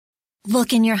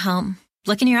Look in your home.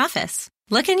 Look in your office.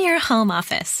 Look in your home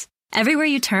office. Everywhere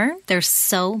you turn, there's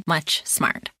so much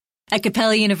smart. At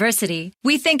Capella University,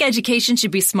 we think education should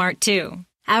be smart too.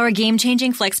 Our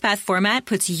game-changing FlexPath format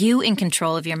puts you in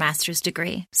control of your master's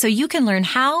degree, so you can learn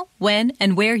how, when,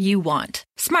 and where you want.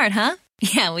 Smart, huh?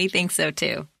 Yeah, we think so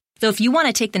too. So if you want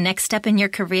to take the next step in your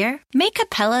career, make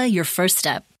Capella your first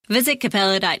step. Visit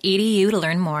capella.edu to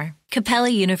learn more. Capella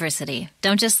University.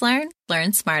 Don't just learn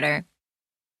smarter.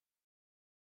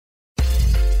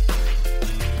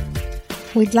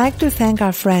 We'd like to thank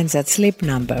our friends at Sleep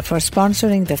Number for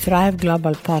sponsoring the Thrive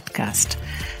Global podcast.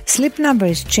 Sleep Number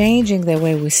is changing the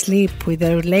way we sleep with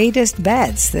their latest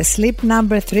beds, the Sleep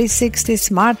Number 360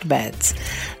 smart beds.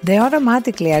 They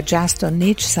automatically adjust on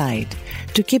each side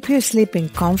to keep you sleeping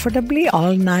comfortably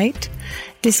all night.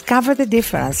 Discover the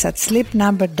difference at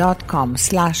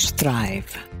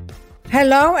sleepnumber.com/thrive.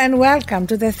 Hello and welcome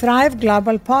to the Thrive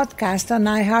Global podcast on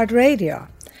iHeartRadio.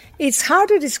 It's hard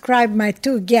to describe my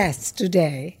two guests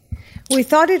today. We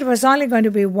thought it was only going to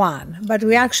be one, but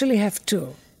we actually have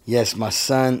two. Yes, my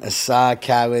son, Asad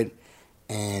Khaled,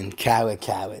 and Khaled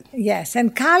Khaled. Yes,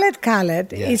 and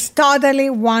Khaled is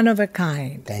totally one of a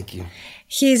kind. Thank you.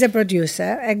 He's a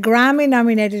producer, a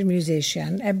Grammy-nominated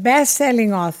musician, a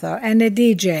best-selling author, and a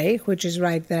DJ, which is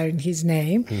right there in his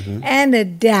name, and a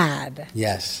dad.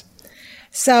 Yes.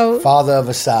 So, Father of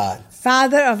Asad.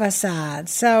 Father of Asad.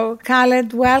 So,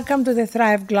 Khaled, welcome to the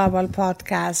Thrive Global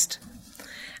podcast.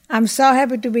 I'm so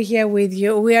happy to be here with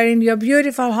you. We are in your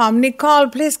beautiful home. Nicole,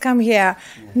 please come here.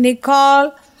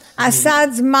 Nicole,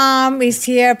 Asad's mom is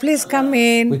here. Please come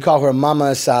in. We call her Mama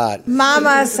Asad. Mama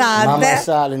Asad. Mama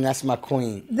Asad, and that's my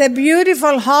queen. The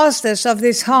beautiful hostess of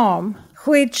this home,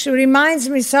 which reminds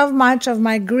me so much of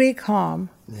my Greek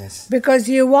home. Yes. Because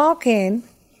you walk in,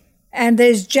 and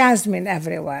there's jasmine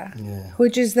everywhere,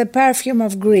 which is the perfume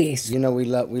of Greece. You know, we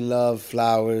love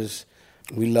flowers.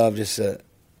 We love just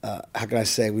how can I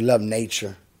say? We love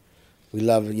nature. We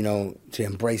love, to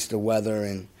embrace the weather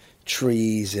and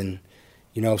trees, and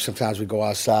sometimes we go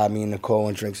outside, me and Nicole,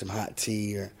 and drink some hot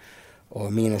tea,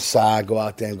 or me and Asad go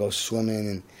out there and go swimming,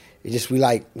 and we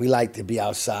like to be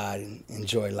outside and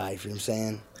enjoy life. You know what I'm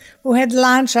saying? We had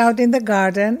lunch out in the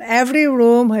garden. Every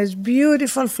room has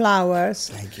beautiful flowers.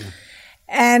 Thank you.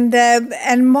 And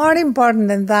more important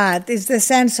than that is the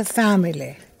sense of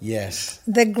family. Yes.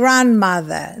 The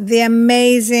grandmother, the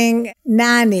amazing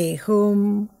nanny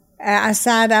whom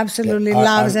Asad absolutely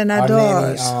loves and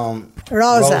adores. Our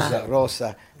nanny,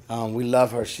 Rosa. We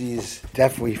love her. She's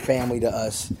definitely family to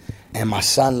us, and my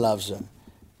son loves her.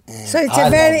 So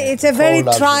it's a very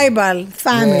tribal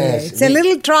family. Yes, it's a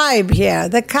little tribe here,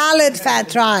 the Khaled Fat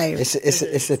tribe.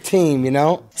 It's a team,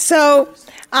 So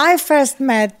I first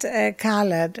met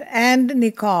Khaled and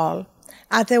Nicole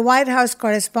at the White House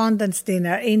Correspondents'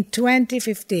 Dinner in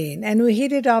 2015, and we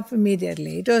hit it off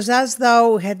immediately. It was as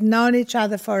though we had known each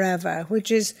other forever,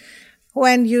 which is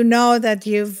when you know that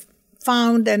you've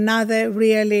found another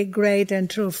really great and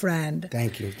true friend.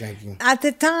 Thank you. At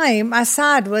the time,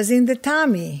 Asad was in the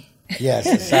tummy. Yes,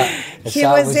 Asad he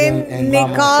was in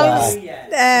Nicole's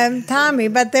tummy,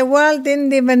 but the world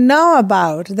didn't even know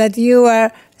about that you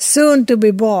were soon to be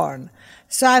born.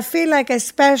 So I feel like a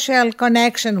special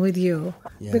connection with you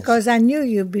because I knew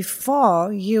you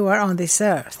before you were on this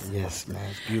earth. Yes, man,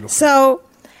 it's beautiful. So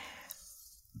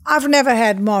I've never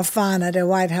had more fun at a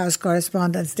White House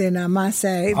Correspondents' Dinner, I must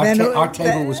say. Our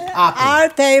table was popping. Our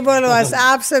table was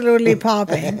absolutely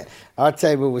popping. Our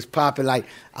table was popping. Like,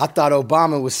 I thought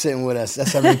Obama was sitting with us.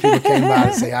 That's how many people came by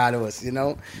and say hi to us,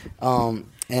 And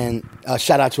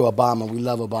shout out to Obama. We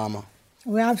love Obama.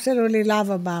 We absolutely love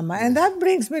Obama. And that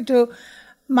brings me to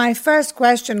my first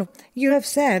question. You have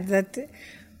said that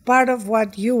part of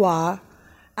what you are,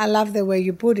 I love the way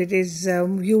you put it, is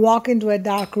you walk into a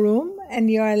dark room and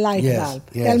you're a light bulb.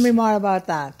 Yes. Tell me more about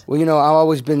that. Well, I've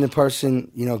always been the person,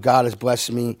 God has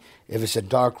blessed me. If it's a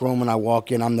dark room and I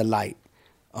walk in, I'm the light.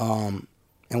 And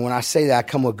when I say that, I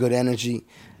come with good energy.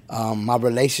 My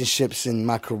relationships and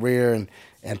my career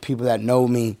and people that know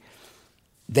me,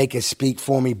 they can speak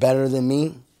for me better than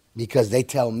me because they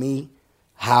tell me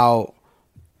how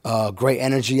great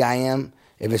energy I am.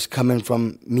 If it's coming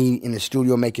from me in the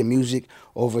studio making music,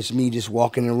 or if it's me just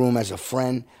walking in the room as a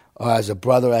friend or as a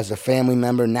brother, as a family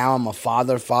member. Now I'm a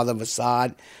father of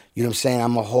Asad. You know what I'm saying?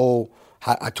 I'm a whole,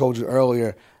 I told you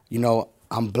earlier,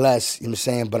 I'm blessed, you know what I'm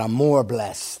saying? But I'm more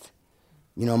blessed.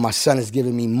 My son has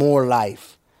given me more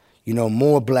life,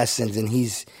 more blessings, and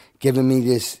he's given me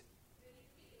this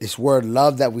word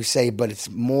love that we say, but it's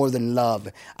more than love.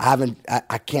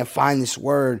 I can't find this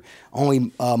word.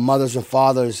 Only mothers and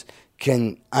fathers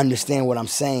can understand what I'm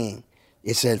saying.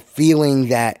 It's a feeling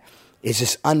that is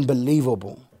just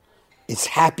unbelievable. It's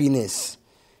happiness.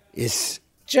 It's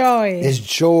joy. It's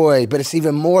joy, but it's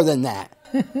even more than that.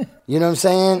 You know what I'm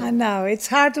saying? I know. It's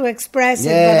hard to express it,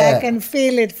 but I can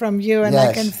feel it from you, and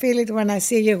I can feel it when I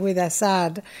see you with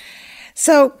Assad.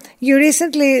 So you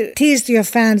recently teased your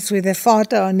fans with a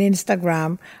photo on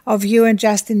Instagram of you and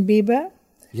Justin Bieber.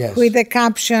 Yes. With the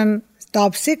caption,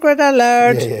 "Top secret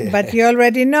alert," but you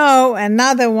already know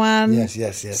another one.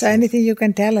 Yes. So anything you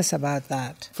can tell us about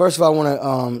that? First of all, I want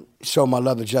to show my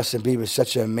love to Justin Bieber.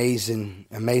 Such an amazing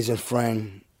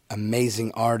friend,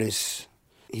 amazing artist.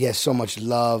 He has so much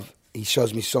love. He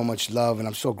shows me so much love, and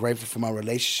I'm so grateful for my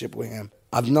relationship with him.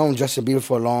 I've known Justin Bieber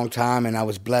for a long time, and I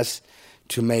was blessed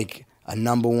to make a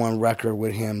 #1 record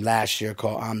with him last year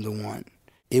called I'm the One.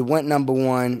 It went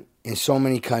 #1 in so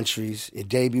many countries. It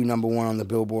debuted #1 on the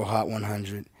Billboard Hot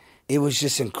 100. It was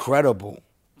just incredible,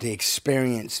 the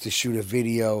experience to shoot a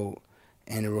video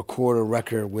and to record a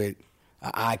record with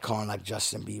an icon like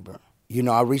Justin Bieber. You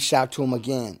know, I reached out to him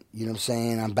again. You know what I'm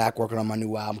saying? I'm back working on my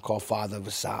new album called Father of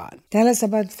Assad. Tell us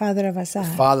about Father of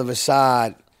Assad. Father of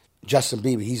Assad, Justin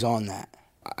Bieber, he's on that.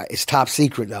 It's top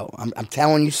secret, though. I'm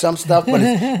telling you some stuff, but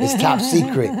it's top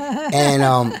secret.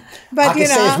 And but I can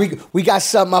say is we got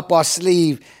something up our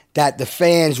sleeve that the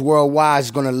fans worldwide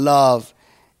is going to love.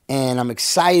 And I'm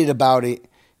excited about it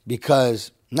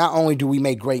because not only do we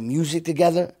make great music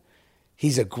together,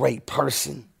 he's a great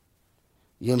person.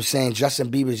 You know what I'm saying? Justin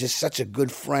Bieber is just such a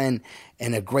good friend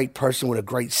and a great person with a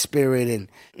great spirit, and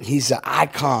he's an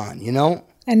icon, you know?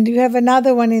 And you have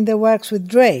another one in the works with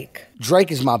Drake.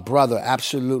 Drake is my brother,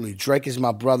 absolutely. Drake is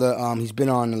my brother. He's been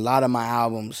on a lot of my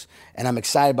albums, and I'm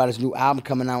excited about his new album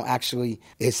coming out. Actually,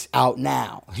 it's out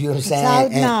now. You know what I'm saying? It's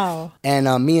out now.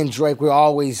 And me and Drake, we're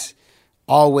always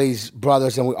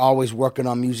brothers, and we're always working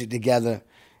on music together.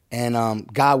 And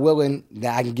God willing,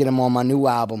 that I can get him on my new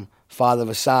album, Father of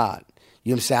Assad.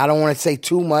 You know what I'm saying? I don't want to say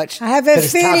too much. I have a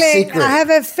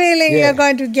feeling you're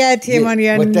going to get him on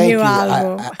your new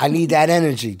album. I need that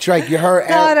energy. Drake, you heard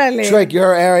totally. Drake, you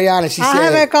heard Ariana. She said, I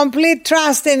have a complete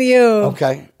trust in you.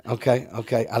 Okay.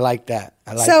 I like that.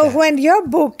 So when your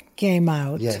book came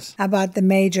out about the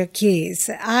major keys,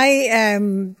 I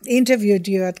interviewed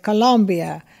you at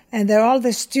Columbia, and there were all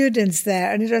the students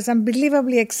there, and it was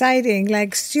unbelievably exciting.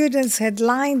 Like, students had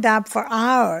lined up for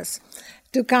hours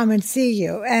to come and see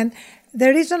you. And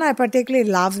the reason I particularly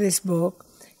love this book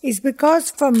is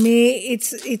because, for me,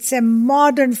 it's a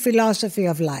modern philosophy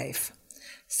of life.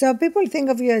 So people think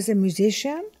of you as a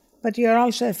musician, but you're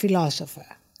also a philosopher.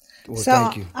 Well, so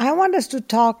thank you. I want us to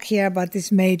talk here about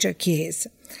these major keys.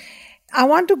 I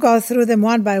want to go through them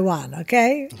one by one,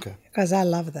 okay? Okay. Because I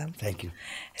love them. Thank you.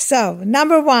 So,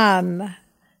 #1,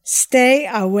 stay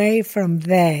away from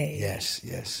they.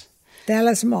 Yes. Tell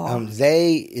us more.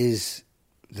 They is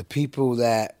the people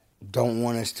that don't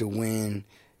want us to win,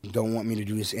 don't want me to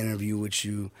do this interview with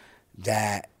you,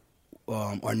 that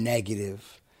are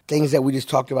negative. Things that we just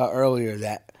talked about earlier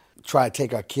that try to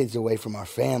take our kids away from our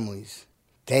families.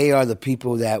 They are the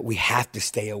people that we have to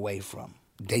stay away from.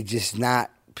 They just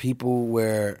not people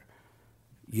where,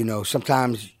 you know,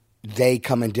 sometimes they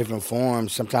come in different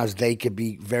forms. Sometimes they could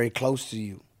be very close to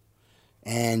you.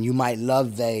 And you might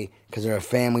love they because they're a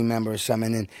family member or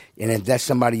something. And if that's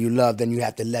somebody you love, then you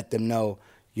have to let them know,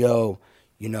 yo,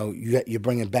 you know, you're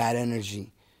bringing bad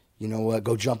energy. You know what?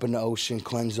 Go jump in the ocean,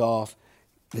 cleanse off.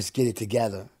 Let's get it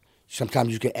together.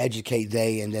 Sometimes you can educate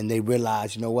they, and then they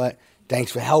realize, you know what?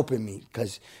 Thanks for helping me,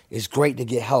 because it's great to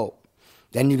get help.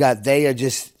 Then you got they are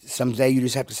just, someday you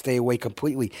just have to stay away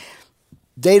completely.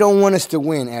 They don't want us to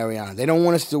win, Ariana. They don't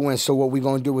want us to win, so what we're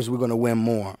going to do is we're going to win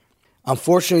more.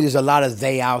 Unfortunately, there's a lot of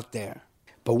they out there.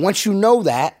 But once you know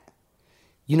that,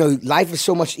 you know, life is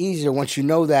so much easier once you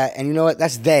know that. And you know what?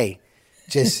 That's they.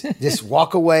 Just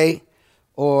walk away,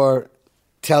 or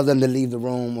tell them to leave the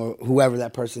room, or whoever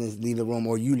that person is, leave the room,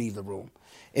 or you leave the room.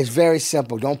 It's very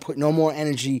simple. Don't put no more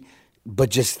energy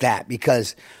but just that.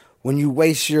 Because when you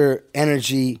waste your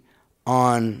energy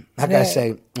on,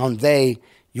 on they,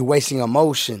 you're wasting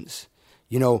emotions.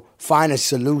 You know, find a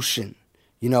solution.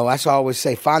 You know, that's what I always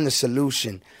say. Find the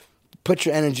solution. Put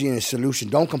your energy in a solution.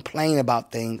 Don't complain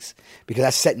about things, because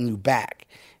that's setting you back.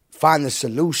 Find the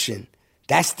solution.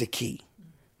 That's the key.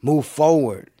 Move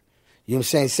forward. You know what I'm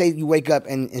saying? Say you wake up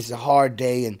and it's a hard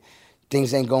day and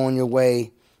things ain't going your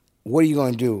way. What are you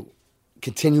going to do?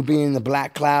 Continue being in the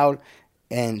black cloud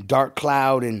and dark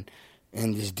cloud and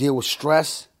just deal with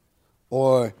stress?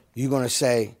 Or you going to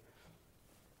say,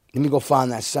 let me go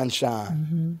find that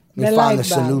sunshine. Mm-hmm. Let me find the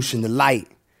solution, the light,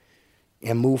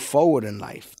 and move forward in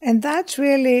life. And that's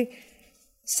really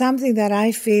something that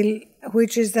I feel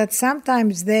which is that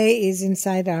sometimes they is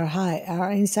inside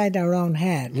inside our own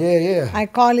head. Yeah. I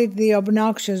call it the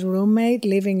obnoxious roommate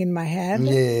living in my head.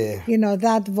 Yeah. You know,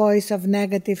 that voice of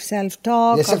negative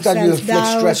self-talk, Yeah, sometimes you of inflict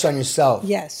self-doubt. stress on yourself.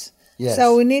 Yes. Yes.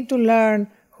 So we need to learn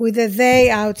who the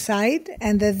they outside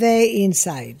and the they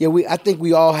inside. Yeah, I think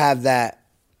we all have that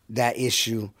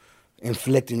issue,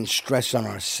 inflicting stress on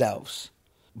ourselves.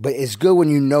 But it's good when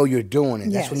you know you're doing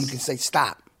it. That's when you can say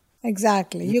stop.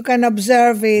 Exactly. You can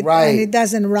observe it and it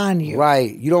doesn't run you.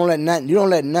 Right. You don't let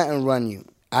nothing run you.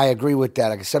 I agree with that.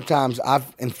 Like sometimes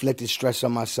I've inflicted stress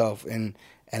on myself and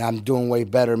I'm doing way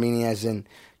better, meaning as in,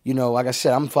 you know, like I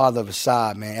said, I'm father of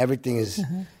Assad, man. Everything is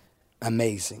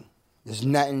amazing. There's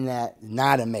nothing that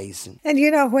not amazing. And you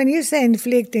know, when you say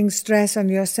inflicting stress on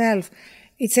yourself,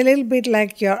 it's a little bit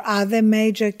like your other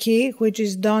major key, which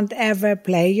is don't ever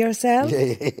play yourself.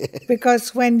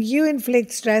 Because when you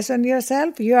inflict stress on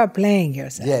yourself, you are playing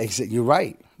yourself. Yeah, you're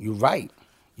right. You're right.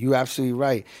 You're absolutely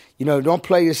right. You know, don't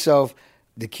play yourself.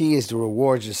 The key is to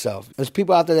reward yourself. There's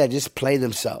people out there that just play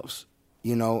themselves,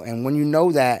 you know, and when you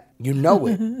know that, you know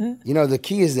it. You know, the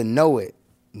key is to know it,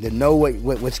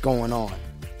 what's going on.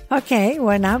 Okay,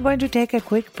 we're now going to take a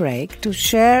quick break to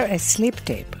share a sleep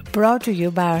tip brought to you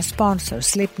by our sponsor,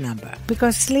 Sleep Number,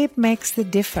 because sleep makes the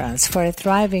difference for a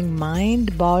thriving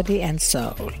mind, body, and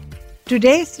soul.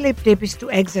 Today's sleep tip is to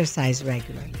exercise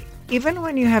regularly. Even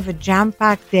when you have a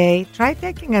jam-packed day, try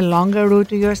taking a longer route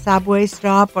to your subway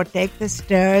stop or take the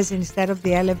stairs instead of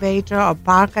the elevator or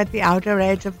park at the outer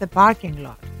edge of the parking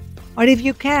lot. Or if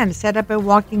you can, set up a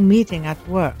walking meeting at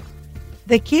work.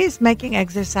 The key is making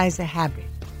exercise a habit.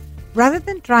 Rather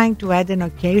than trying to add an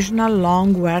occasional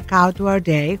long workout to our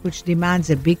day, which demands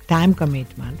a big time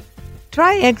commitment,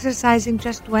 try exercising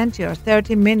just 20 or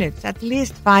 30 minutes at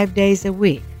least 5 days a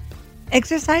week.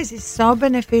 Exercise is so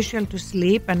beneficial to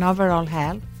sleep and overall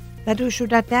health that we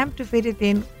should attempt to fit it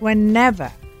in whenever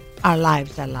our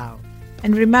lives allow.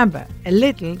 And remember, a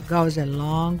little goes a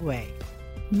long way.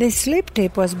 This sleep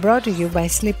tip was brought to you by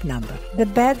Sleep Number, the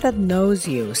bed that knows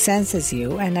you, senses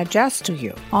you, and adjusts to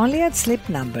you. Only at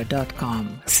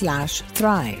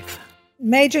sleepnumber.com/thrive.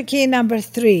 Major key number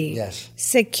 3. Yes.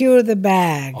 Secure the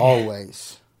bag.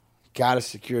 Always. Got to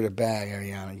secure the bag,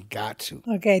 Ariana. You got to.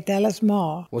 Okay, tell us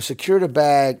more. Well, secure the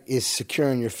bag is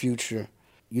securing your future.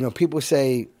 You know, people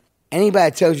say,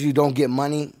 anybody tells you don't get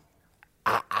money,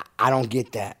 I don't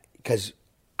get that because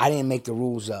I didn't make the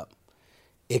rules up.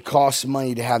 It costs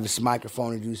money to have this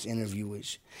microphone to do this interview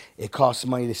with. It costs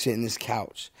money to sit in this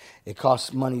couch. It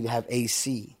costs money to have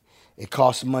AC. It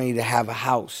costs money to have a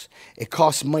house. It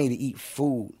costs money to eat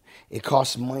food. It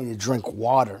costs money to drink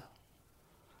water.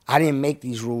 I didn't make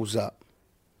these rules up.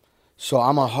 So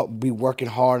I'm going to be working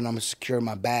hard and I'm going to secure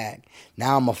my bag.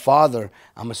 Now I'm a father.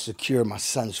 I'm going to secure my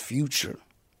son's future.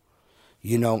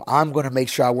 You know, I'm going to make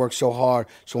sure I work so hard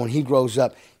so when he grows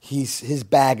up, his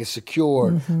bag is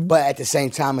secure. Mm-hmm. But at the same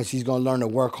time, he's going to learn to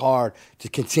work hard to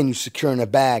continue securing the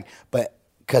bag. But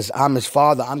because I'm his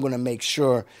father, I'm going to make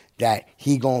sure that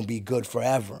he going to be good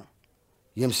forever.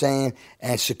 You know what I'm saying?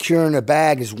 And securing the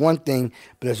bag is one thing,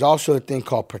 but there's also a thing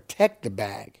called protect the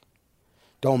bag.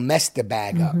 Don't mess the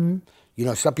bag up. You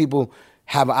know, some people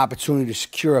have an opportunity to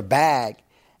secure a bag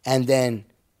and then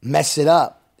mess it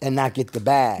up and not get the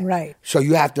bag. Right. So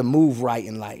you have to move right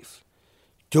in life.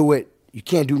 Do it. You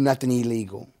can't do nothing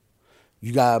illegal.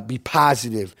 You got to be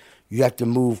positive. You have to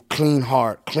move clean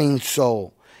heart, clean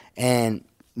soul. And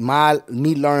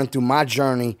me learning through my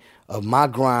journey of my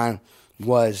grind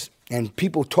was, and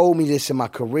people told me this in my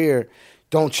career,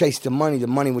 don't chase the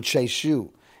money will chase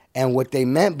you. And what they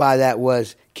meant by that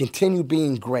was continue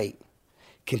being great.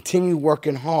 Continue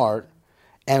working hard.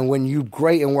 And when you're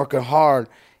great and working hard,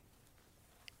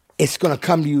 it's going to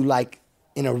come to you like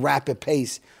in a rapid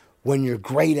pace when you're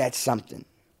great at something.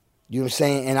 You know what I'm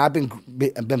saying? And I've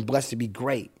been blessed to be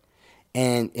great.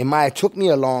 And it might have took me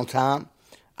a long time.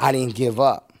 I didn't give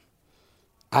up.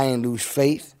 I didn't lose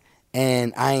faith.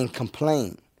 And I ain't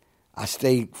complain. I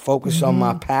stayed focused on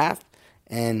my path.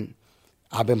 And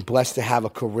I've been blessed to have a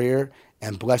career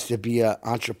and blessed to be an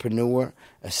entrepreneur,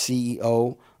 a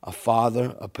CEO, a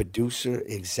father, a producer,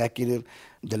 executive.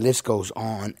 The list goes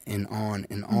on and on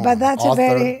and on. But that's Author. a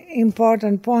very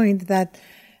important point, that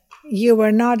you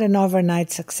were not an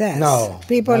overnight success. No,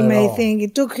 people not at may all. think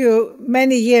it took you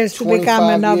many years to become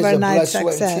an 25 years of overnight blood, sweat,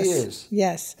 and success. tears.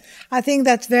 Yes. I think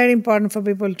that's very important for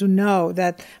people to know,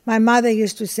 that my mother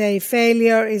used to say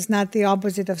failure is not the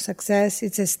opposite of success,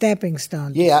 it's a stepping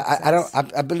stone. Yeah,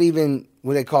 I believe in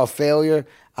what they call failure.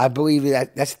 I believe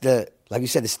that's the, like you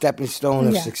said, the stepping stone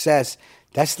of success.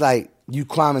 That's like you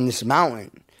climbing this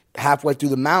mountain. Halfway through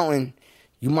the mountain,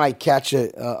 You might catch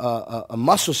a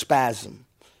muscle spasm.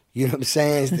 You know what I'm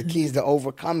saying? It's the keys to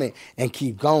overcome it and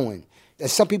keep going. And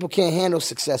some people can't handle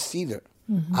success either.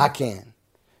 Mm-hmm. I can.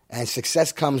 And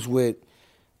success comes with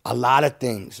a lot of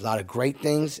things, a lot of great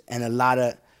things, and a lot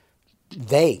of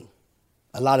they.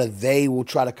 A lot of they will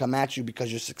try to come at you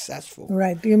because you're successful.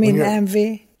 Right. You mean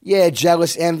envy? Yeah,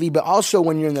 jealous, envy. But also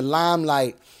when you're in the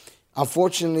limelight,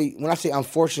 unfortunately, when I say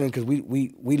unfortunately, because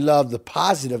we love the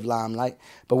positive limelight,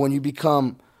 but when you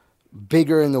become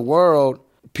bigger in the world,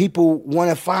 people want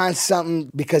to find something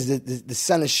because the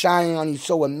sun is shining on you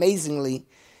so amazingly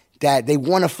that they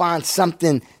want to find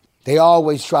something. They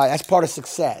always try. That's part of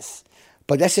success.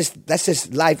 But that's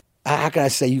just life. How can I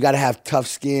say? You got to have tough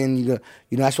skin. You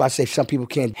know, that's why I say some people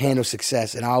can't handle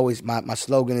success. And I always, my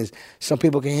slogan is, some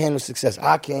people can handle success.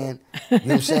 I can. You know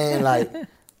what I'm saying? Like,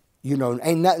 you know,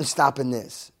 ain't nothing stopping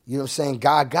this. You know what I'm saying?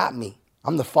 God got me.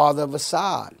 I'm the father of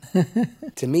Assad.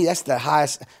 To me, that's the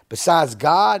highest. Besides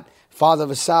God, father of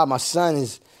Assad, my son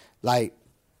is like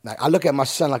I look at my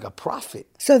son like a prophet.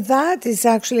 So that is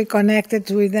actually connected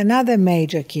with another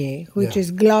major key, which is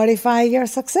glorify your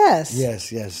success.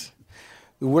 Yes.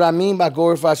 What I mean by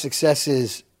glorify success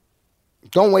is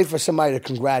don't wait for somebody to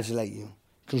congratulate you.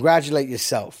 Congratulate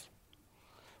yourself.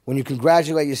 When you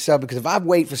congratulate yourself, because if I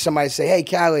wait for somebody to say, hey,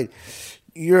 Khaled,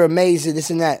 you're amazing,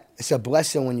 this and that, it's a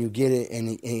blessing when you get it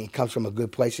and it comes from a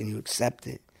good place and you accept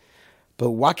it. But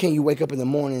why can't you wake up in the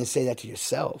morning and say that to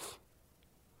yourself?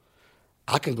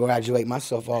 I congratulate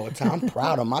myself all the time. I'm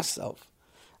proud of myself.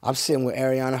 I'm sitting with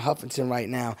Ariana Huffington right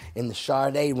now in the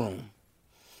Sade room.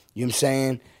 You know what I'm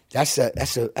saying? That's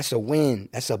a win.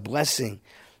 That's a blessing.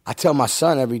 I tell my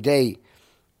son every day,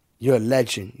 you're a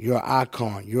legend. You're an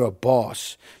icon. You're a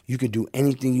boss. You can do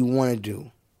anything you want to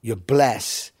do. You're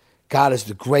blessed. God is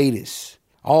the greatest.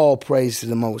 All praise to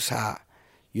the Most High.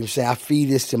 You know what I'm saying? I feed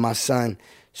this to my son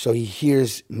so he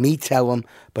hears me tell him,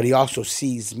 but he also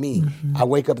sees me. Mm-hmm. I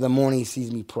wake up in the morning, he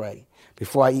sees me pray.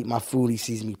 Before I eat my food, he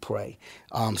sees me pray.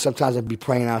 Sometimes I'd be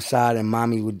praying outside and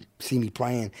mommy would see me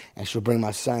praying and she'll bring my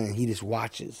son and he just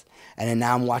watches. And then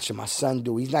now I'm watching my son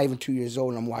do it. He's not even 2 years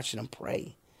old and I'm watching him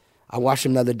pray. I watched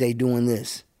him the other day doing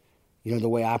this, you know, the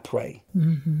way I pray.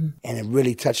 Mm-hmm. And it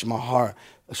really touched my heart.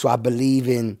 So I believe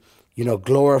in, you know,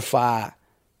 glorify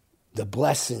the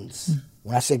blessings. Mm-hmm.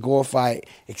 When I say glorify,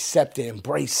 accept it,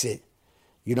 embrace it.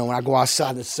 You know, when I go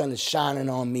outside, the sun is shining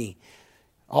on me.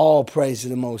 All praise to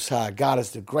the Most High. God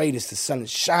is the greatest. The sun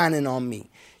is shining on me.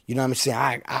 You know what I'm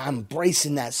saying? I'm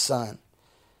embracing that sun.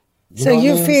 So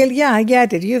you feel, I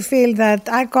get it. You feel that,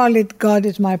 I call it God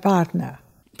is my partner.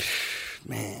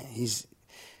 Man, he's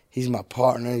my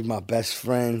partner. He's my best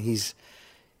friend.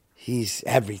 He's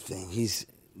everything. He's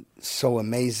so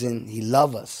amazing. He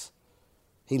loves us.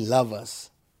 He loves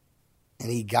us. And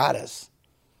he got us.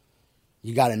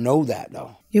 You got to know that,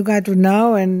 though. You got to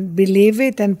know and believe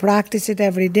it and practice it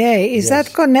every day. Is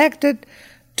that connected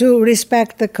to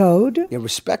respect the code? Yeah,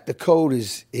 respect the code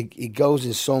it goes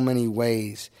in so many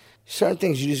ways. Certain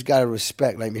things you just got to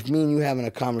respect. Like if me and you having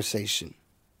a conversation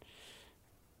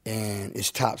and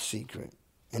it's top secret,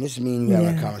 and it's me and you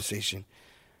having a conversation,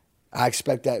 I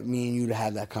expect that me and you to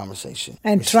have that conversation.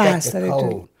 And respect trust the that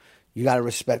code. You got to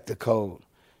respect the code.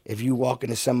 If you walk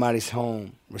into somebody's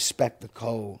home, respect the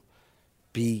code.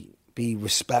 Be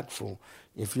respectful.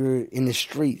 If you're in the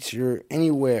streets, you're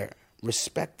anywhere,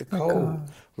 respect the code.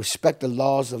 Respect the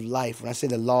laws of life. When I say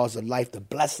the laws of life, the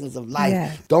blessings of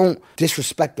life, don't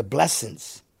disrespect the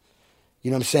blessings.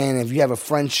 You know what I'm saying? If you have a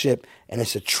friendship and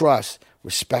it's a trust,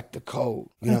 respect the code.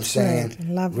 You know what I'm saying?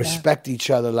 I love respect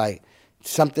each other. Like,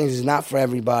 some things is not for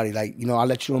everybody. Like, you know, I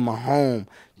let you in my home,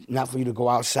 not for you to go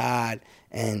outside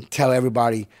and tell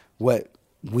everybody what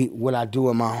I do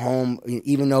in my home,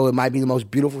 even though it might be the most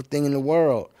beautiful thing in the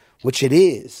world, which it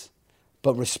is.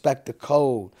 But respect the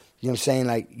code. You know what I'm saying?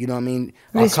 Like, you know what I mean?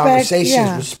 Our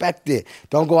conversations, respect it.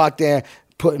 Don't go out there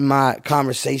putting my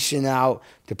conversation out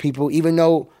to people, even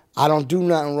though I don't do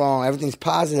nothing wrong. Everything's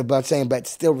positive, but I'm saying, but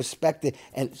still respect it.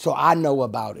 And so I know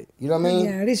about it. You know what I mean?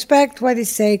 Yeah, respect what is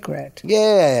sacred.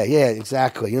 Yeah,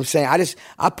 exactly. You know what I'm saying?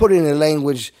 I put it in a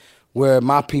language where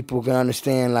my people can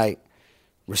understand, like,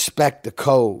 respect the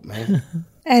code, man.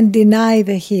 And deny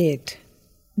the heat.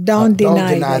 Don't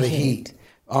deny the heat.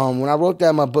 When I wrote that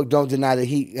in my book, Don't Deny the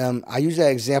Heat, I use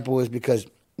that example is because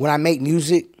when I make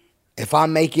music, if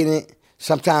I'm making it,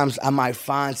 sometimes I might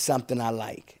find something I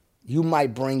like. You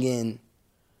might bring in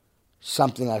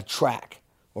something, a track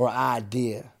or an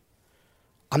idea.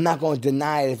 I'm not going to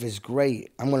deny it if it's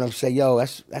great. I'm going to say, yo,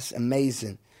 that's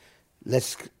amazing.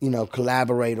 Let's,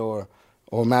 collaborate or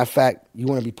matter of fact, you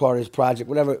want to be part of this project,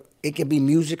 whatever. It could be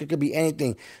music, it could be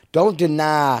anything. Don't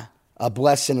deny a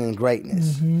blessing and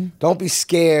greatness. Don't be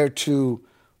scared to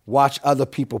watch other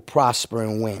people prosper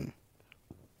and win.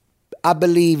 I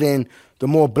believe in the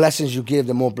more blessings you give,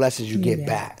 the more blessings you get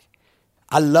back.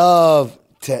 I love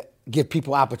to give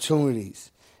people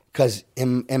opportunities because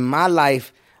in my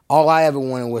life, all I ever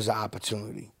wanted was an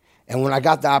opportunity. And when I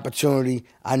got the opportunity,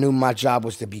 I knew my job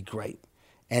was to be great.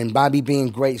 And by me being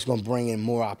great, it's going to bring in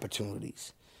more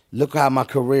opportunities. Look how my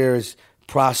career is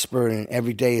prospered, and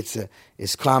every day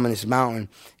it's climbing this mountain.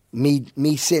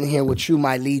 Me sitting here with you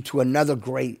might lead to another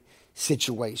great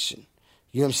situation.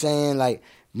 You know what I'm saying? Like,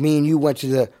 me and you went to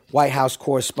the White House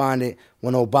correspondent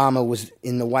when Obama was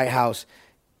in the White House.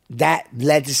 That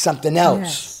led to something else.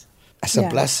 Yes. That's a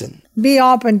blessing. Be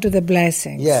open to the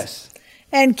blessings. Yes.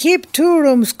 And keep 2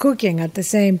 rooms cooking at the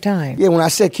same time. Yeah, when I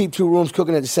said keep 2 rooms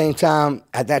cooking at the same time,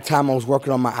 at that time I was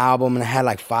working on my album and I had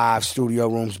like 5 studio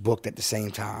rooms booked at the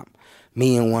same time.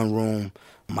 Me in one room,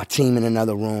 my team in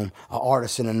another room, an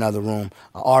artist in another room,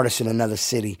 an artist in another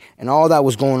city. And all that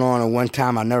was going on at one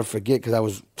time I'll never forget because I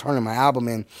was turning my album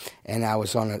in and I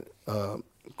was on a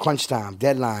crunch time,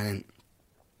 deadline. And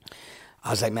I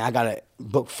was like, man, I got to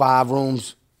book 5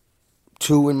 rooms,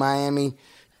 2 in Miami,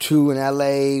 2 in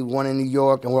LA, 1 in New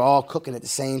York, and we're all cooking at the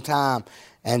same time.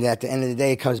 And at the end of the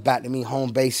day, it comes back to me home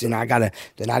base, and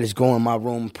then I just go in my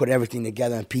room, put everything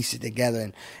together and piece it together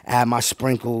and add my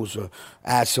sprinkles or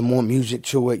add some more music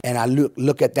to it. And I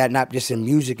look at that not just in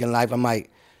music in life. I'm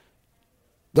like,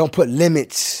 don't put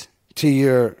limits to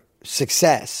your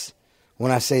success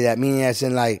when I say that. Meaning as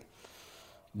in like,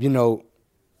 you know,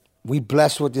 we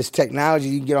blessed with this technology.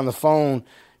 You can get on the phone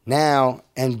now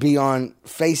and be on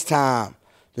FaceTime.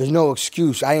 There's no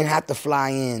excuse. I didn't have to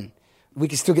fly in. We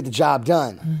can still get the job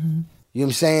done. You know what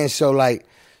I'm saying? So, like,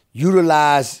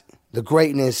 utilize the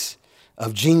greatness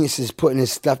of geniuses putting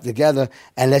this stuff together,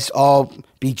 and let's all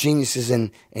be geniuses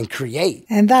and create.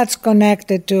 And that's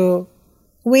connected to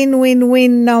win, win,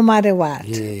 win, no matter what.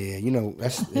 Yeah, you know,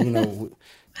 that's, you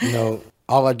know,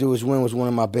 All I Do Is Win was one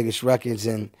of my biggest records,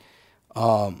 and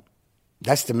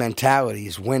that's the mentality,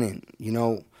 is winning, you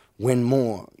know. Win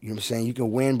more. You know what I'm saying? You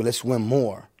can win, but let's win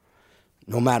more,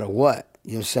 no matter what.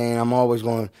 You know what I'm saying? I'm always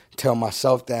going to tell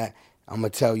myself that. I'm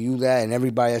going to tell you that, and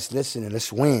everybody that's listening,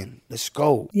 let's win. Let's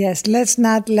go. Yes, let's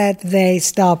not let they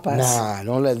stop us. Nah,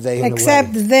 don't let they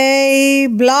Except they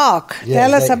block. Yeah,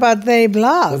 tell us about they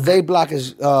block. Well, they block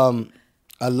is a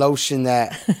lotion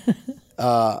that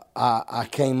I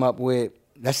came up with.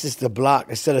 That's just the block.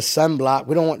 Instead of sunblock,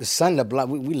 we don't want the sun to block.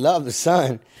 We love the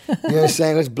sun. You know what I'm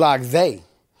saying? Let's block they.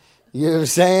 You know what I'm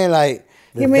saying? Like,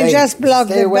 you mean just block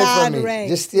the bad rays?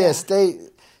 Just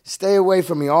stay away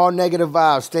from me. All negative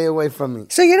vibes, stay away from me.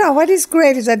 So, you know, what is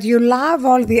great is that you love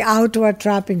all the outward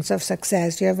trappings of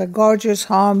success. You have a gorgeous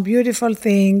home, beautiful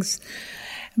things.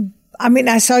 I mean,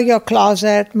 I saw your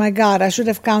closet. My God, I should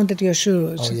have counted your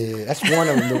shoes. Oh, yeah. That's one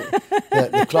of them.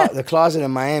 The closet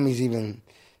in Miami is even...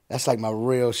 That's like my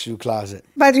real shoe closet.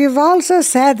 But you've also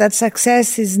said that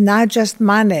success is not just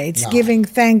money. It's giving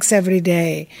thanks every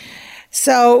day.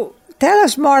 So tell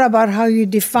us more about how you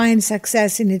define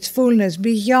success in its fullness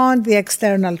beyond the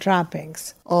external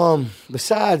trappings.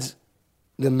 Besides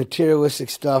the materialistic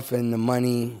stuff and the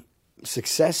money,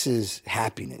 success is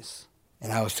happiness.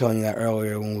 And I was telling you that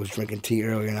earlier when we was drinking tea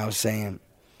earlier, and I was saying,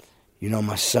 you know,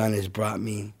 my son has brought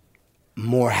me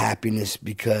more happiness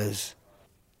because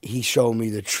he showed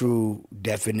me the true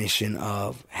definition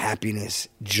of happiness,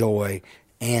 joy,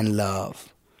 and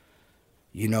love.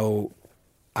 You know,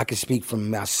 I can speak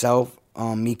from myself,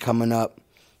 me coming up,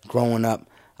 growing up.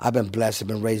 I've been blessed. I've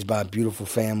been raised by a beautiful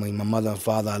family. My mother and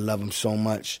father, I love them so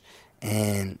much.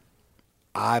 And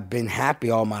I've been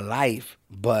happy all my life,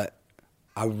 but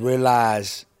I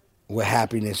realized what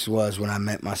happiness was when I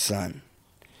met my son,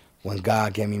 when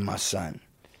God gave me my son.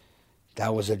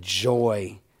 That was a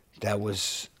joy that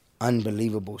was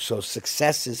unbelievable. So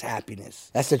success is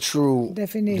happiness. That's the true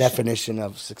definition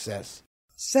of success.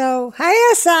 So,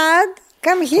 hi Assad.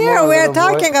 Come here. We're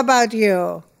talking about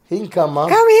you. He can come, Mom.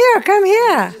 Come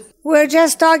here. We're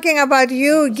just talking about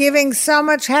you giving so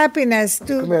much happiness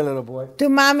to... Come here, little boy. ...to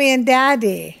Mommy and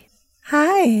Daddy.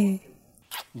 Hi. You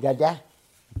got that?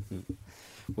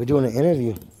 We're doing an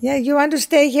interview. Yeah, you want to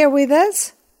stay here with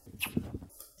us?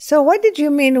 So what did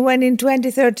you mean when in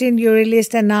 2013 you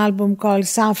released an album called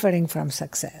Suffering from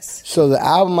Success? So the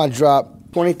album I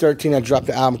dropped, 2013 I dropped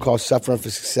the album called Suffering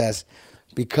for Success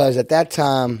because at that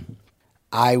time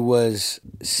I was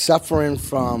suffering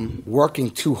from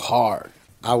working too hard.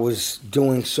 I was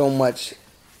doing so much,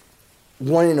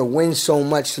 wanting to win so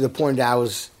much to the point that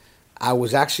I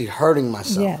was actually hurting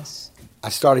myself. Yes. I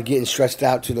started getting stressed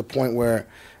out to the point where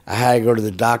I had to go to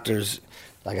the doctors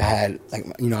Like I had, like,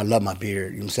 you know, I love my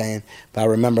beard, you know what I'm saying? But I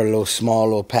remember a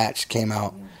little patch came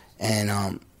out, and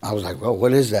I was like, "Whoa,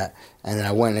 what is that?" And then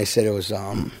I went and they said it was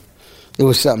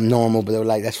something normal, but they were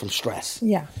like, "That's from stress."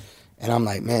 Yeah. And I'm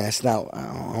like, "Man, that's not,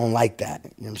 I don't like that." You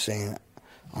know what I'm saying?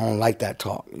 I don't like that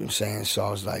talk, you know what I'm saying? So I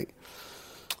was like,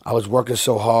 I was working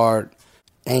so hard,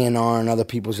 A&R and other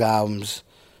people's albums.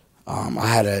 I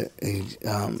had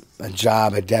a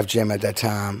job at Def Jam at that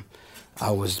time.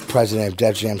 I was president of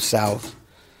Def Jam South.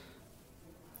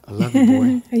 I love you,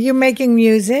 boy. Are you making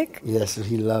music? Yes,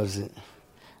 he loves it.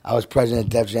 I was president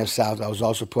of Def Jam South. I was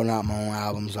also putting out my own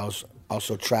albums. I was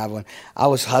also traveling. I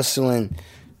was hustling.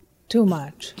 Too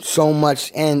much. So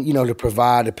much, and, you know, to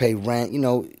provide, to pay rent, you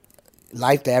know,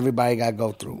 life that everybody got to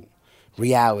go through,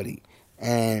 reality.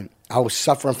 And I was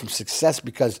suffering from success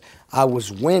because I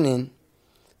was winning,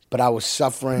 but I was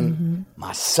suffering,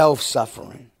 myself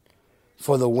suffering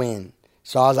for the win.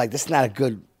 So I was like, this is not a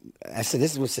good, I said,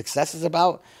 this is what success is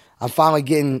about. I'm finally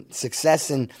getting success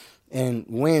and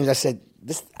wins. I said,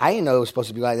 I didn't know it was supposed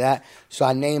to be like that. So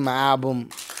I named my album,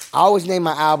 I always name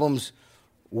my albums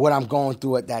what I'm going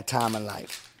through at that time in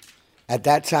life. At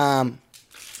that time,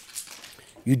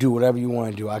 you do whatever you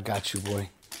want to do. I got you, boy.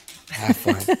 Have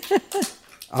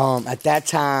fun. At that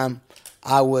time,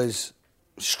 I was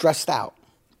stressed out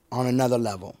on another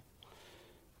level.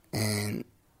 And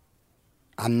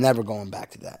I'm never going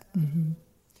back to that. Mm-hmm.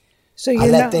 So I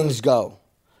let things go.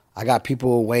 I got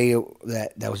people away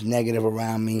that was negative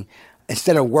around me.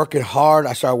 Instead of working hard,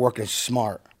 I started working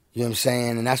smart. You know what I'm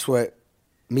saying? And that's what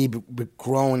me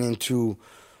growing into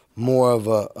more of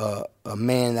a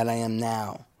man that I am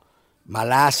now. My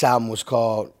last album was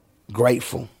called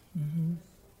Grateful. Mm-hmm.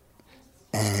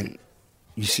 And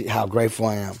you see how grateful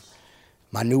I am.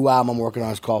 My new album I'm working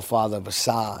on is called Father of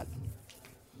Assad.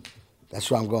 That's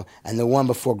where I'm going. And the one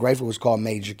before Grateful was called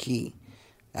Major Key.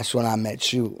 That's when I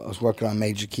met you. I was working on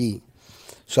Major Key.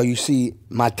 So you see,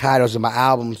 my titles of my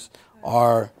albums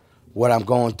are what I'm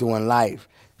going through in life.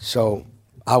 So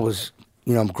I was,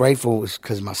 you know, I'm grateful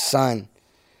because my son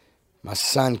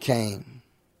came.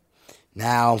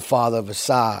 Now I'm father of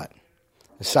Assad.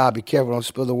 Assad, be careful, don't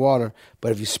spill the water.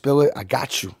 But if you spill it, I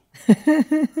got you.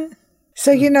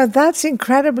 So, you know, that's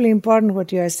incredibly important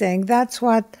what you're saying. That's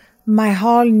what my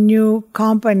whole new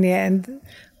company and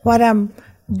what I'm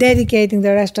dedicating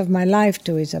the rest of my life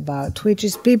to is about, which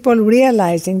is people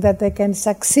realizing that they can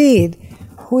succeed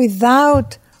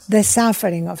without the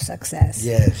suffering of success.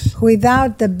 Yes.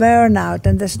 Without the burnout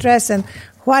and the stress. And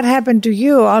what happened to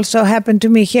you also happened to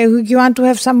me. Here, you want to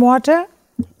have some water?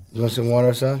 You want some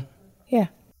water, son? Yeah.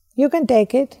 You can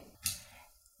take it.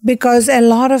 Because a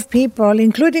lot of people,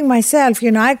 including myself,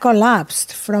 you know, I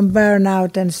collapsed from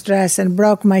burnout and stress and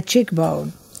broke my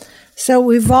cheekbone. So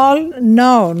we've all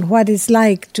known what it's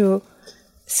like to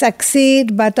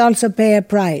succeed but also pay a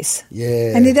price.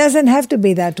 Yeah. And it doesn't have to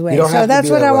be that way. So that's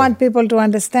what I want people to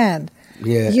understand.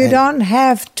 Yeah. You don't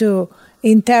have to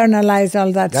internalize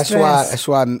all that stress. That's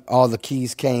why all the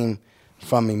keys came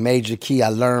from me. Major Key I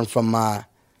learned from my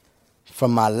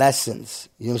lessons.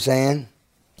 You know what I'm saying?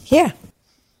 Yeah.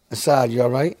 Assad, you all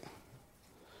right?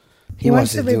 He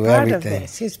wants to be part of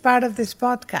this. He's part of this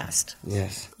podcast.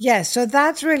 Yes. Yes, so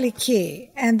that's really key.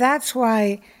 And that's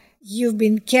why you've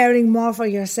been caring more for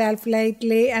yourself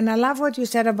lately. And I love what you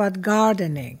said about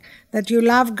gardening, that you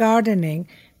love gardening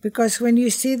because when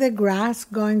you see the grass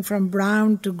going from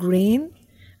brown to green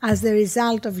as the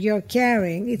result of your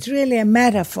caring, it's really a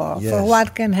metaphor for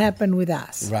what can happen with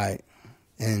us. Right.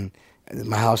 And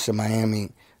my house in Miami,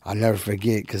 I'll never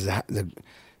forget because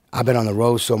I've been on the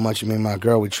road so much. Me and my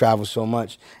girl, we travel so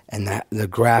much, and the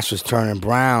grass was turning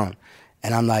brown.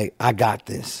 And I'm like, I got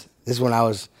this. This is when I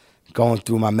was going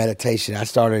through my meditation. I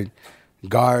started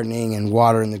gardening and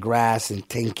watering the grass and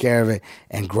taking care of it.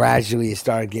 And gradually it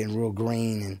started getting real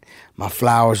green, and my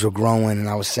flowers were growing. And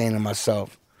I was saying to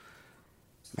myself,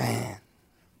 man,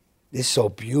 this is so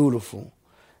beautiful.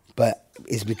 But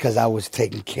it's because I was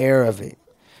taking care of it.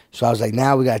 So I was like,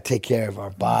 now we got to take care of our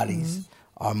bodies,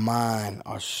 our mind,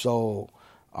 our soul,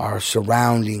 our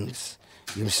surroundings.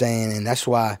 You know what I'm saying? And that's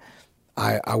why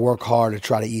I work hard to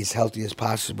try to eat as healthy as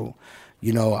possible.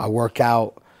 You know, I work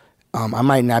out. I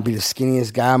might not be the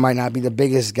skinniest guy. I might not be the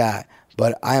biggest guy.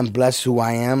 But I am blessed who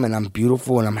I am, and I'm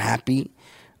beautiful, and I'm happy.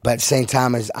 But at the same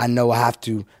time, as I know I have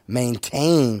to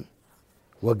maintain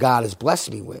what God has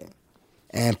blessed me with.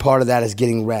 And part of that is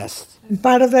getting rest. And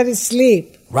part of that is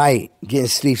sleep. Right, getting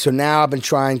sleep. So now I've been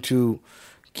trying to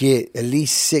get at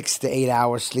least 6 to 8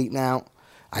 hours sleep now.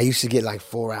 I used to get like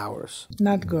 4 hours.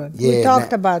 Not good. Yeah, we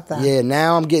talked about that. Yeah,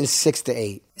 now I'm getting 6 to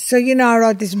 8. So, you know, I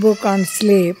wrote this book on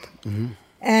sleep. Mm-hmm.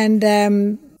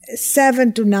 And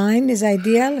 7 to 9 is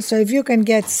ideal. So if you can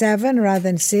get 7 rather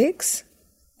than 6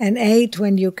 and 8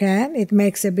 when you can, it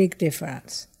makes a big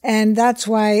difference. And that's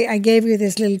why I gave you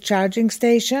this little charging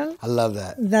station. I love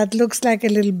that. That looks like a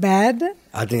little bed.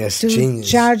 I think that's to genius.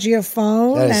 Charge your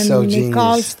phone That is and so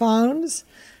Nicole's phones.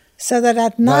 So that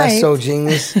at No, night... that's so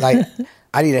genius. Like,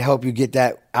 I need to help you get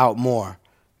that out more.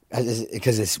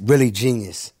 Because it's really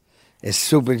genius. It's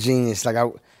super genius.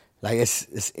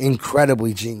 It's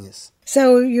incredibly genius.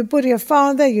 So you put your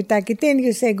phone there, you tuck it in,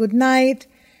 you say good night,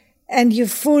 and you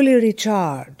fully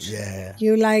recharge. Yeah.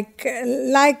 You like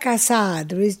Assad,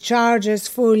 recharges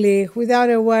fully without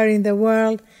a worry in the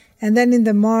world. And then in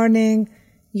the morning,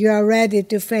 you are ready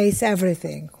to face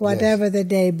everything, whatever the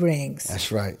day brings.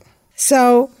 That's right.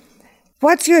 So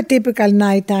what's your typical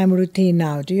nighttime routine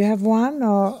now? Do you have one?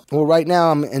 Or? Well, right now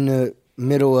I'm in the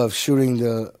middle of shooting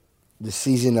the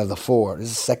season of The Four. This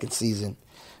is the second season.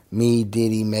 Me,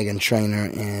 Diddy, Meghan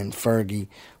Trainor, and Fergie.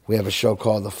 We have a show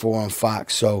called The Four on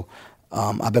Fox. So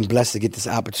I've been blessed to get this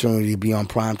opportunity to be on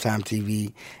primetime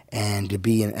TV and to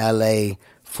be in L.A.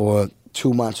 for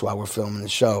 2 months while we're filming the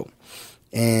show.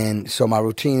 And so my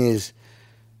routine is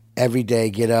every day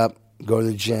get up, go to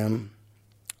the gym,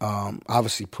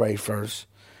 obviously pray first,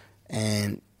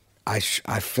 and I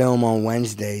film on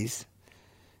Wednesdays,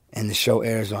 and the show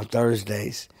airs on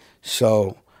Thursdays.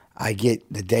 So I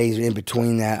get the days in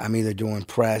between that, I'm either doing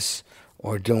press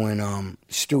or doing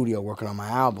studio, working on my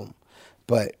album.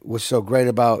 But what's so great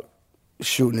about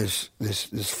shooting this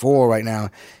Four right now,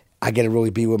 I get to really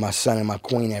be with my son and my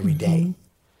queen every day.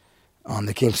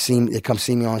 They come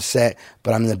see me on set,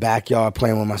 but I'm in the backyard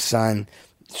playing with my son,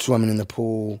 swimming in the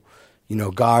pool,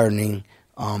 gardening.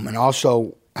 And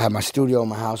also I have my studio in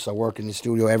my house. I work in the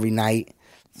studio every night,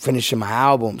 finishing my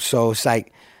album. So it's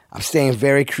like I'm staying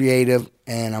very creative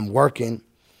and I'm working,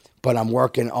 but I'm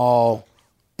working all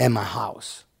in my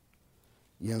house.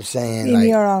 You know what I'm saying? In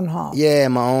your own home. Yeah,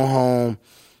 in my own home,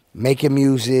 making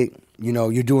music.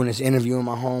 You're doing this interview in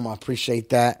my home. I appreciate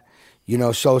that.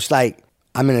 So it's like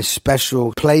I'm in a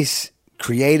special place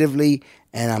creatively,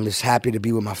 and I'm just happy to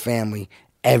be with my family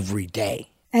every day.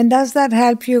 And does that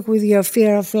help you with your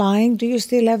fear of flying? Do you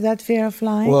still have that fear of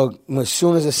flying? Well, as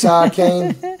soon as Assad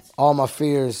came, all my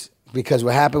fears, because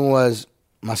what happened was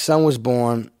my son was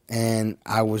born, and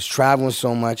I was traveling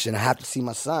so much, and I had to see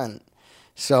my son.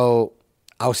 So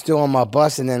I was still on my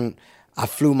bus, and then I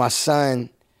flew my son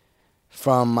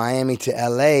from Miami to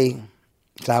L.A.,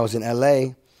 so I was in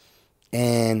L.A.,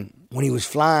 and when he was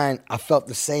flying, I felt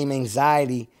the same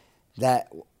anxiety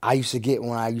that I used to get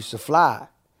when I used to fly.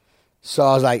 So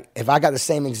I was like, if I got the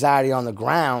same anxiety on the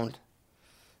ground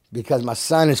because my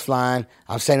son is flying,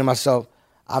 I'm saying to myself,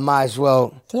 I might as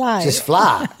well just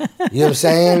fly. You know what I'm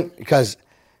saying? Because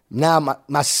now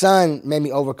my son made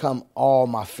me overcome all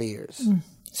my fears.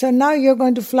 So now you're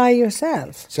going to fly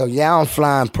yourself. So yeah, I'm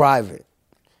flying private.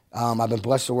 I've been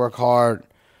blessed to work hard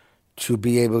to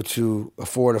be able to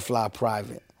afford to fly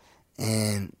private.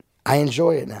 And I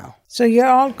enjoy it now. So you're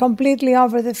all completely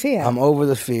over the fear? I'm over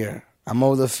the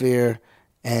fear.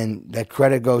 And that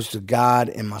credit goes to God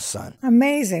and my son.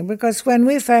 Amazing, because when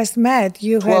we first met,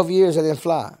 you 12 years I didn't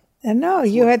fly. No,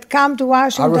 you had come to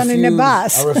Washington in a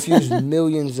bus. I refused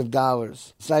millions of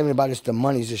dollars. It's not even about just the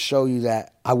money, it's to show you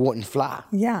that I wouldn't fly.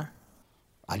 Yeah.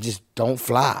 I just don't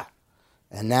fly.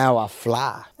 And now I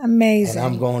fly. Amazing. And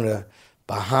I'm going to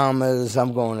Bahamas,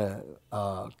 I'm going to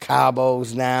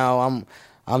Cabos now,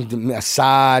 I'm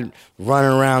Assad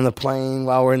running around the plane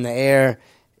while we're in the air.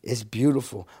 It's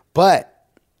beautiful. But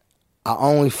I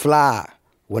only fly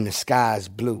when the sky is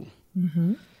blue.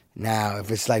 Mm-hmm. Now,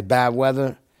 if it's like bad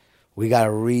weather, we got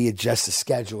to readjust the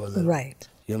schedule a little. Right.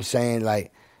 You know what I'm saying?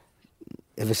 Like,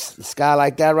 if it's the sky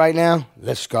like that right now,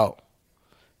 let's go.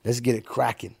 Let's get it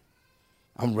cracking.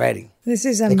 I'm ready. This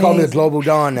is amazing. They call me the Global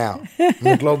Dawn now. I'm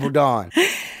the Global Dawn.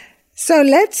 So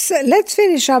let's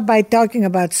finish up by talking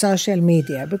about social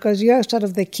media, because you're sort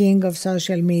of the king of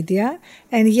social media.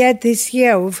 And yet this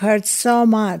year we've heard so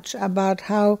much about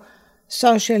how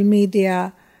social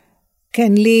media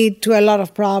can lead to a lot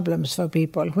of problems for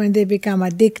people when they become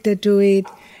addicted to it,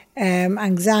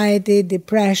 anxiety,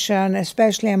 depression,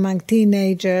 especially among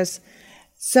teenagers.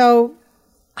 So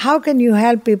how can you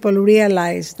help people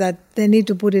realize that they need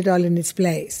to put it all in its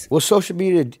place? Well, social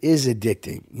media is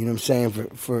addicting. You know what I'm saying?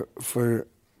 For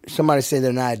somebody to say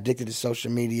they're not addicted to social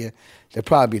media, they're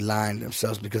probably lying to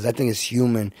themselves, because I think it's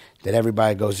human that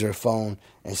everybody goes to their phone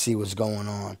and see what's going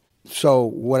on. So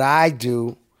what I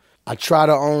do, I try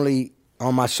to only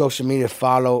on my social media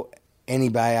follow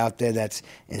anybody out there that's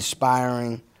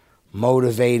inspiring,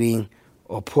 motivating,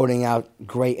 or putting out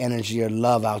great energy or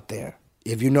love out there.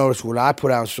 if you notice what I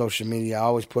put out on social media, I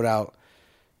always put out,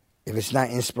 if it's not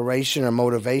inspiration or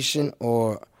motivation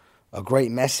or a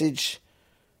great message,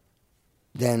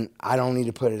 then I don't need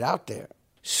to put it out there.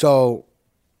 So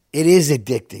it is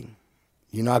addicting.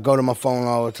 You know, I go to my phone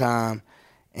all the time,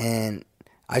 and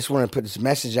I just want to put this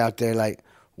message out there, like,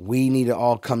 we need to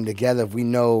all come together. If we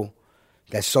know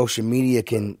that social media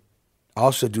can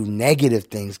also do negative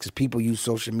things, because people use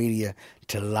social media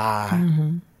to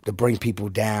lie, to bring people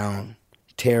down,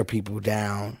 tear people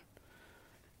down,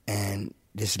 and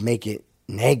just make it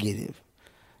negative.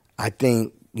 I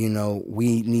think, you know,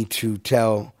 we need to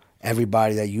tell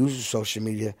everybody that uses social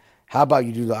media, how about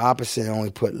you do the opposite and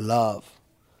only put love,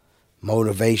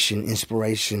 motivation,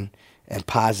 inspiration, and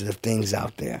positive things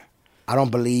out there. I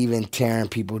don't believe in tearing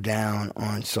people down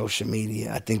on social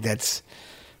media. I think that's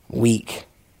weak.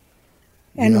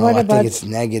 And I what about, think it's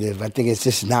negative. I think it's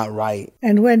just not right.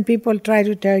 And when people try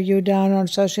to tear you down on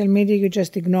social media, you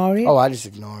just ignore it? Oh, I just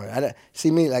ignore it.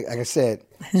 See, me, like I said,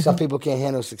 some people can't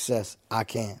handle success. I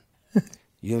can. You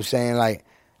know what I'm saying? Like,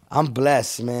 I'm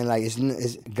blessed, man. Like,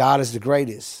 God is the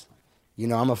greatest. You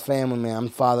know, I'm a family man. I'm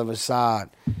the father of Assad.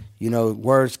 You know,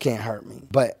 words can't hurt me.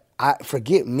 But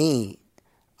forget me.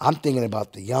 I'm thinking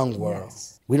about the young world.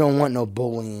 Yes. We don't want no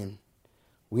bullying.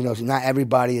 We know not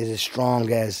everybody is as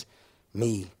strong as me.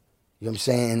 You know what I'm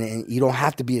saying? And you don't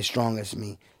have to be as strong as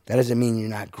me. That doesn't mean you're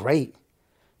not great.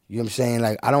 You know what I'm saying?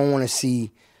 Like, I don't want to see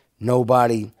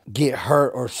nobody get hurt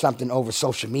or something over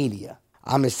social media.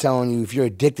 I'm just telling you, if you're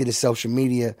addicted to social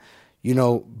media, you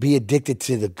know, be addicted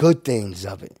to the good things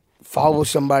of it. Follow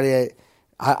somebody.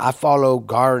 I follow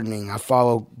gardening. I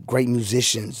follow great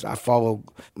musicians. I follow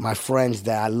my friends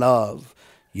that I love,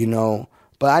 you know.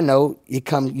 But I know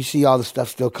you see all the stuff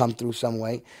still come through some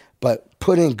way. But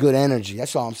put in good energy.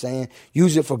 That's all I'm saying.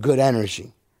 Use it for good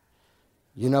energy.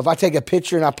 You know, if I take a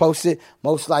picture and I post it,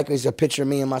 most likely it's a picture of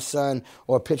me and my son,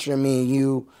 or a picture of me and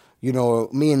you know, or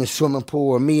me in the swimming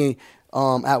pool, or me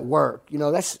at work. You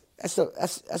know, that's a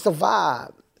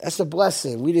vibe. That's a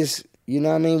blessing. We just, you know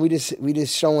what I mean? We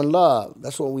just showing love.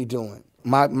 That's what we doing.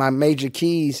 My major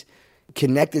keys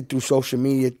connected through social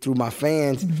media, through my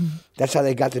fans. Mm-hmm. That's how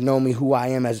they got to know me, who I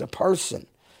am as a person.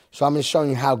 So I'm just showing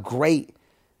you how great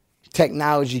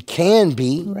technology can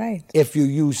be, right, if you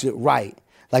use it right.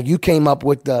 Like, you came up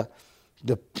with the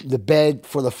bed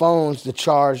for the phones, the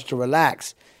charge to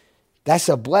relax. That's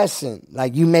a blessing.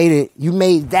 Like, you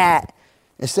made that,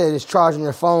 instead of just charging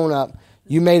your phone up,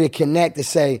 you made it connect to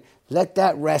say, let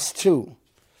that rest too.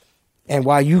 And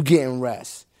while you getting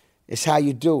rest, it's how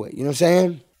you do it. You know what I'm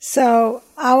saying? So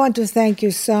I want to thank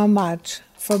you so much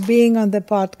for being on the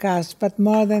podcast, but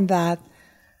more than that,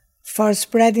 for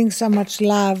spreading so much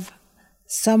love,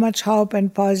 so much hope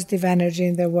and positive energy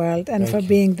in the world, and thank for you.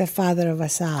 Being the father of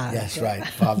Assad. That's right,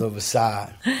 father of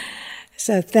Assad.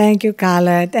 So thank you,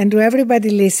 Khaled. And to everybody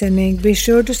listening, be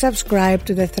sure to subscribe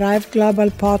to the Thrive Global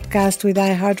podcast with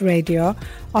iHeartRadio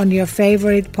on your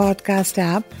favorite podcast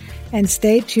app, and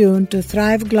stay tuned to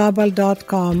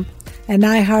thriveglobal.com and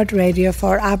iHeartRadio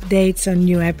for updates on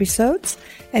new episodes.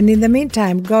 And in the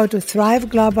meantime, go to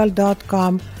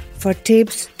thriveglobal.com for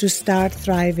tips to start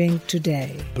thriving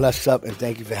today. Bless up, and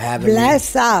thank you for having me.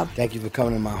 Bless up. Thank you for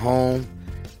coming to my home.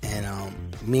 And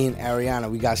me and Ariana,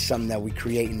 we got something that we're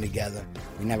creating together.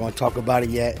 We're not going to talk about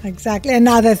it yet. Exactly.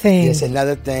 Another thing. It's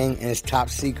another thing, and it's top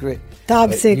secret.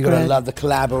 Top secret. You're going to love the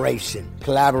collaboration.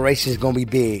 Collaboration is going to be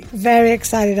big. Very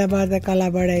excited about the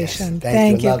collaboration. Yes.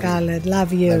 Thank you, Khaled.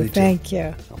 Love you. Love you Thank too.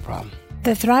 you. No problem.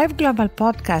 The Thrive Global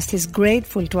podcast is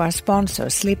grateful to our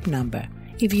sponsor, Sleep Number.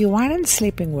 If you aren't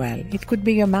sleeping well, it could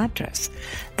be your mattress.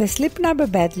 The Sleep Number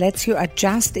bed lets you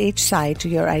adjust each side to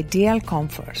your ideal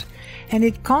comfort, and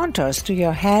it contours to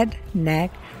your head,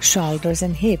 neck, shoulders,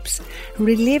 and hips,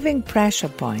 relieving pressure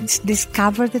points.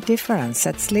 Discover the difference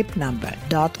at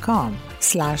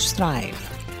sleepnumber.com/thrive.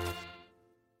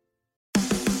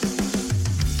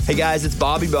 Hey guys, it's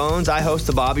Bobby Bones. I host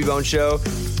the Bobby Bones Show,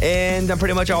 and I'm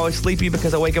pretty much always sleepy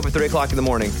because I wake up at 3 o'clock in the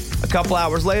morning. A couple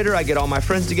hours later, I get all my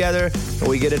friends together, and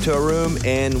we get into a room,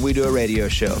 and we do a radio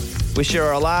show. We share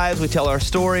our lives, we tell our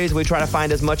stories, we try to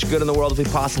find as much good in the world as we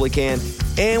possibly can,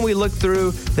 and we look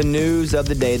through the news of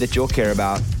the day that you'll care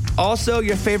about. Also,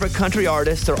 your favorite country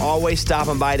artists are always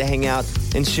stopping by to hang out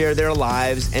and share their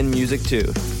lives and music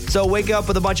too. So wake up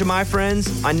with a bunch of my friends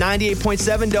on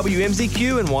 98.7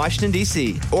 WMZQ in Washington,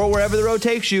 D.C., or wherever the road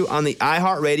takes you on the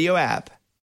iHeartRadio app.